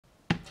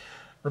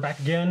We're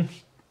back again.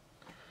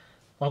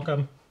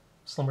 Welcome,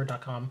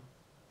 slumber.com,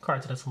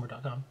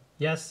 cards.slumber.com.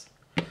 Yes,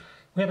 we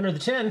have another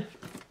 10.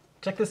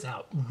 Check this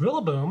out.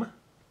 Rillaboom.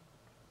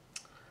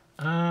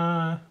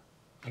 I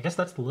guess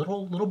that's the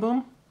little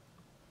boom.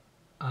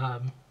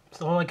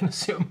 That's all I can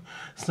assume.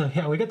 So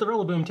yeah, we get the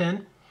Rillaboom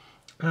 10.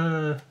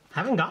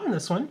 Haven't gotten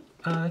this one.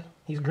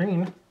 He's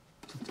green,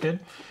 so it's good.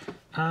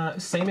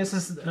 Same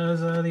as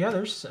the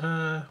others.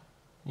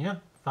 Yeah,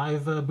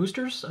 5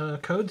 boosters,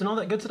 codes, and all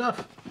that good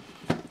stuff.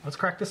 Let's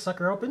crack this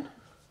sucker open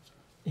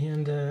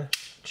and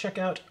check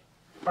out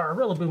our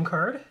Rillaboom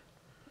card.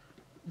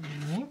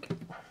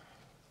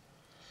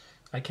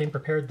 I came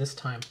prepared this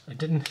time. I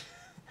didn't.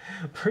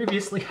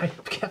 Previously, I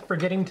kept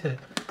forgetting to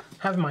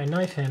have my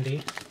knife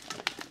handy,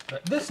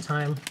 but this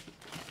time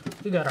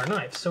we got our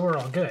knife, so we're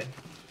all good.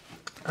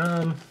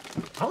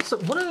 Also,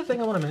 one other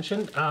thing I want to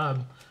mention,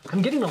 I'm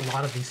getting a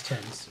lot of these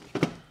tins.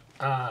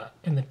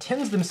 And the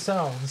tins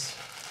themselves,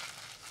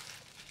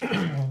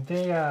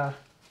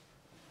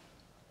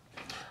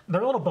 they're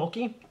a little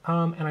bulky,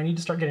 and I need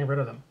to start getting rid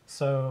of them.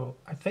 So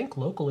I think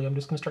locally I'm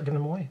just going to start giving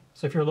them away.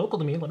 So if you're local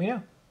to me, let me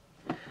know.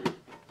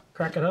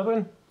 Crack it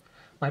open.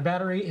 My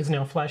battery is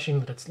now flashing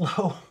that it's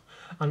low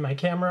on my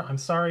camera. I'm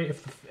sorry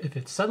if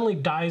it suddenly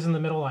dies in the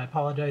middle. I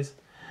apologize.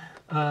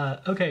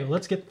 Okay,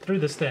 let's get through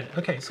this then.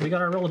 Okay, so we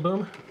got our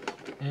Rillaboom,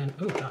 and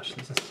oh gosh,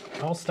 this is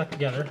all stuck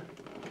together.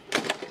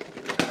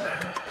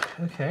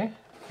 Okay,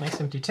 nice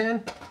empty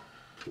tin.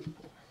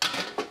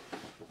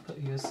 Put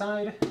you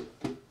aside.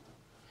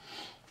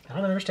 I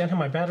don't understand how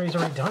my battery's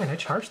already dying. I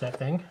charged that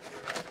thing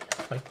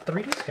like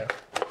 3 days ago.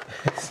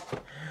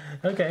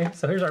 Okay,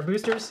 so here's our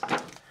boosters.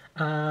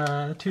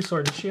 2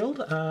 Sword and Shield.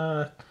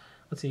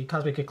 Let's see,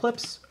 Cosmic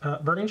Eclipse,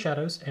 Burning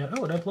Shadows, and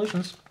oh, and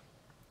Evolutions.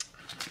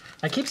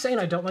 I keep saying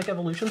I don't like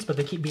evolutions, but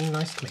they keep being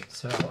nice to me,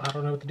 so I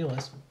don't know what the deal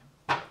is.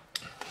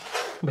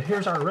 But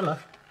here's our Rilla.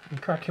 We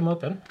crack him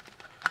open.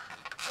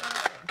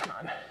 Come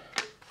on.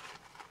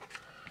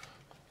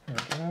 There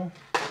we go.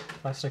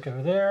 Plastic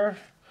over there.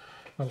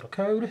 A little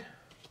code.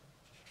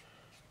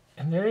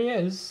 And there he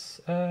is.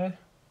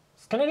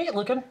 It's kind of neat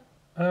looking.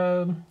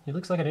 He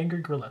looks like an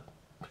angry gorilla,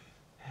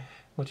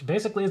 which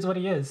basically is what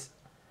he is.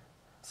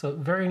 So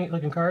very neat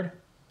looking card.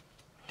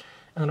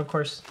 And of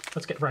course,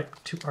 let's get right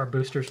to our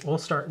boosters. We'll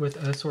start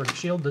with Sword and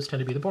Shield. Those tend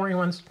to be the boring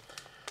ones.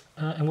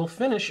 And we'll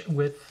finish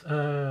with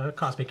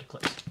Cosmic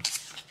Eclipse.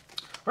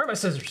 Where are my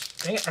scissors?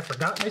 Dang it, I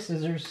forgot my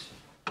scissors.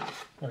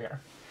 There we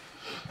are.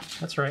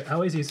 That's right, I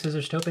always use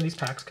scissors to open these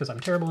packs because I'm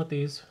terrible at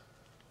these.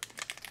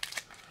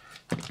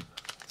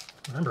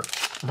 Remember,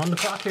 I'm on the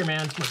clock here,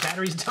 man. My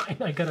battery's dying.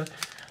 I gotta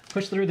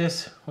push through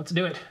this. Let's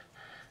do it.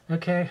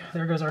 Okay,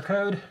 there goes our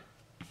code.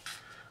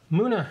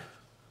 Muna,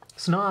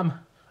 Snom,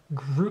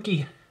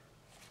 Grookey,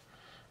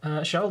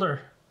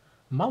 Shelder,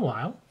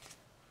 Mawile,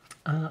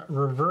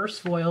 Reverse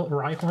Foil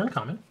Rhyhorn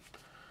Common,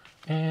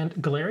 and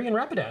Galarian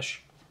Rapidash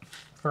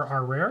for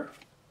our rare.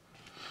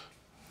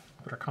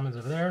 Put our commons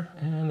over there,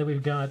 and then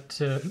we've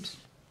got, oops,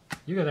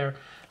 you go there.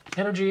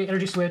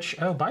 Energy Switch,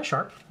 oh,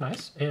 Bisharp,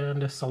 nice,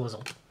 and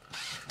Solizzle.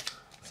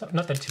 So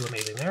nothing too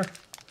amazing there.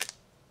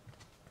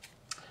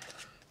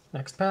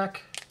 Next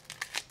pack.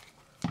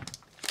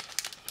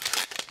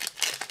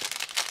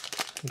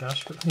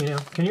 Gosh, you know,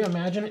 can you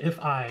imagine if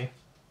I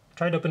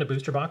tried to open a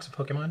booster box of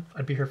Pokemon?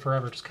 I'd be here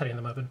forever just cutting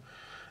them open.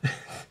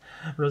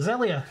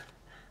 Roselia,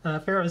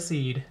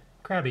 Ferroseed,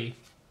 Krabby,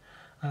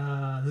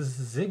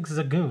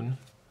 Zigzagoon,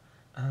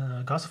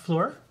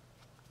 Gossifleur.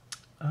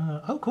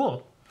 Oh,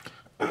 cool.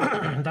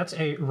 That's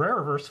a rare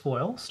reverse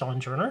foil,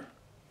 Stonjourner.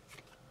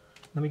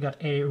 Then we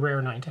got a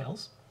rare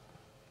Ninetales.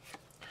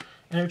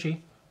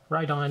 Energy,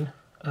 Rhydon,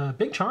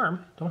 Big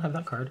Charm, don't have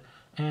that card,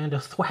 and a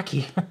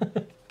Thwacky.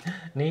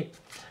 Neat.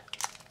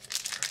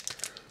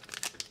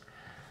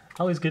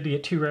 Always good to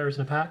get 2 rares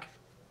in a pack.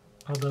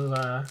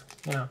 Although,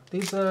 you know,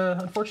 these,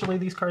 unfortunately,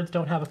 these cards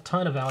don't have a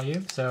ton of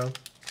value, so,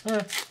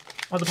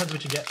 all depends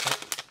what you get.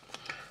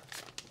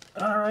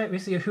 But. Alright, we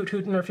see a Hoot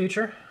in our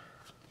future.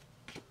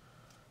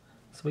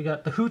 So we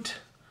got the Hoot,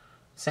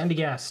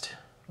 Sandygast,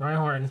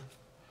 Rhyhorn,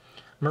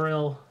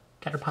 Muriel,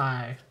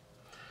 Caterpie,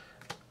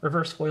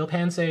 Reverse Foil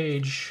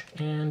Pansage,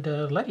 and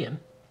Ledian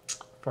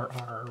for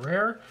our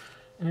rare.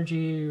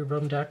 Energy,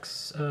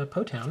 Romdex,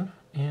 Potown,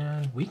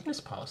 and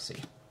Weakness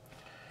Policy.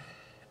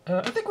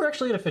 I think we're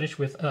actually going to finish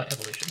with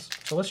Evolutions.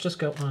 So let's just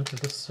go on to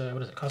this,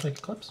 what is it, Cosmic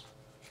Eclipse?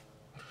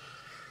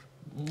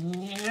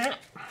 Yeah.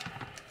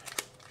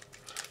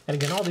 And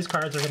again, all these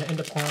cards are going to end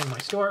up on my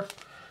store.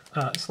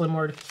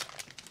 Slimward.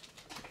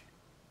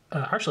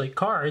 Actually,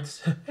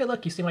 cards. Hey,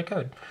 look, you see my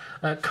code.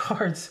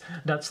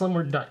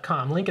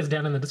 Cards.slimward.com. Link is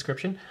down in the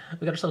description.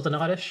 We got ourselves an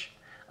Oddish,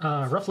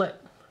 Rufflet,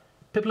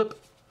 Piplup,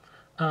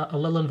 a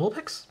Alolan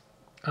Vulpix,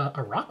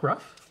 a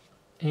Rockruff,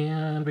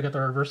 and we got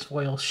the Reverse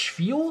Foil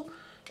Schfuel,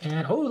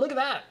 and oh, look at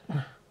that!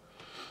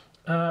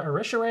 A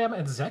Reshiram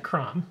and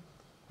Zekrom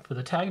for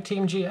the Tag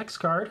Team GX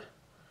card.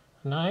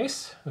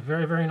 Nice,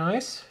 very, very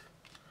nice.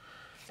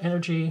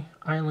 Energy,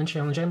 Island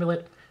Challenge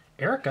Amulet,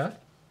 Erica,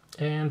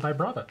 and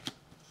Vibrava.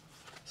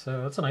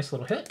 So that's a nice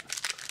little hit.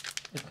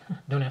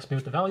 Don't ask me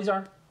what the values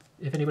are.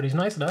 If anybody's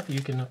nice enough, you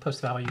can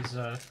post values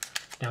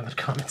down in the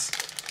comments.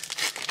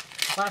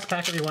 Last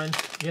pack, everyone.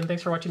 Again,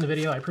 thanks for watching the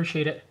video. I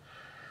appreciate it.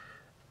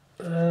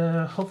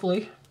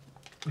 Hopefully,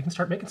 we can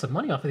start making some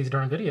money off of these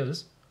darn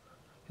videos.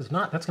 Because if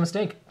not, that's going to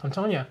stink.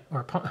 Pontonia,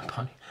 or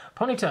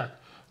Ponyta,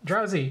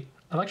 Drowsy,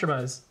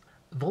 Electabuzz,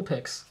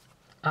 Vulpix.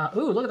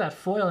 Ooh, look at that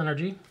foil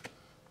energy.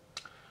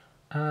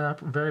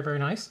 Very, very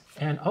nice.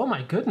 And oh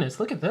my goodness,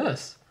 look at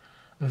this.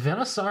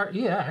 Venusaur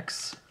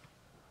EX.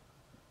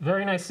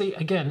 Very nice. See,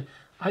 again,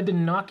 I've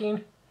been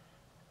knocking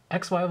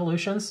XY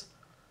evolutions,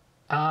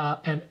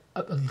 and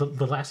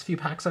the last few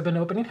packs I've been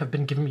opening have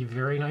been giving me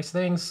very nice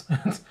things.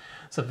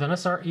 So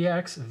Venusaur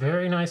EX,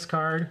 very nice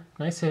card.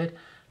 Nice hit.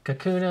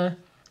 Kakuna,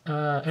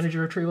 Energy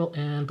Retrieval,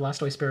 and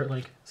Blastoise Spirit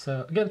Link.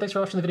 So again, thanks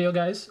for watching the video,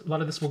 guys. A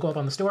lot of this will go up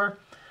on the store.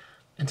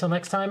 Until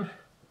next time,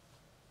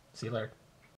 see you later.